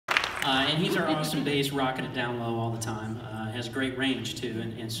And he's our awesome bass, rocking it down low all the time. Has great range too,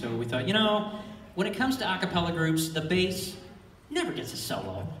 and so we thought, you know, when it comes to a cappella groups, the bass never gets a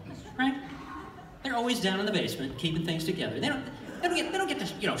solo, right? They're always down in the basement, keeping things together. They don't get to,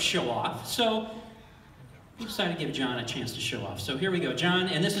 you know, show off. So we decided to give John a chance to show off. So here we go, John,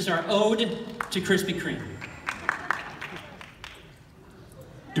 and this is our ode to Krispy Kreme.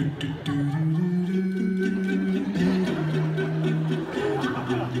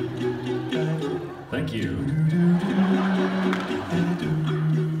 Thank you.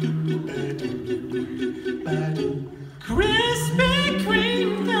 Krispy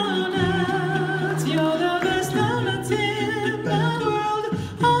Kreme donuts, you're the best donuts in the world.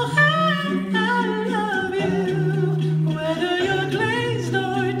 Oh, I love you, whether you're glazed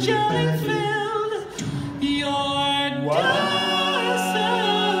or jelly filled. Your dough so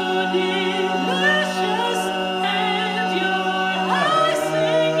delicious, and your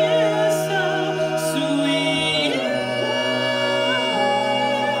icing is so sweet.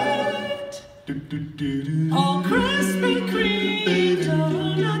 Oh, Krispy Kreme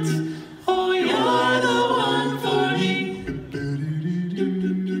donuts, oh, you're the one for me.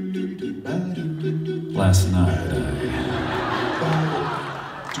 Last night,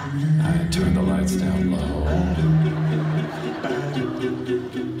 I turned the lights down low.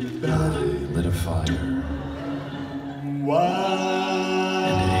 I lit a fire.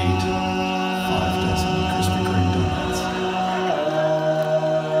 And ate 5 dozen Krispy Kreme donuts.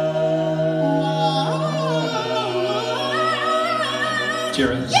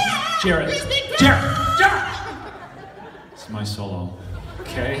 Jared. Yeah! Jared. Krispy Kreme! Jared. It's my solo.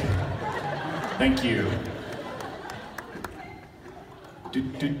 Okay? Thank you.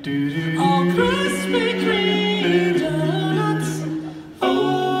 Oh, Krispy Kreme donuts.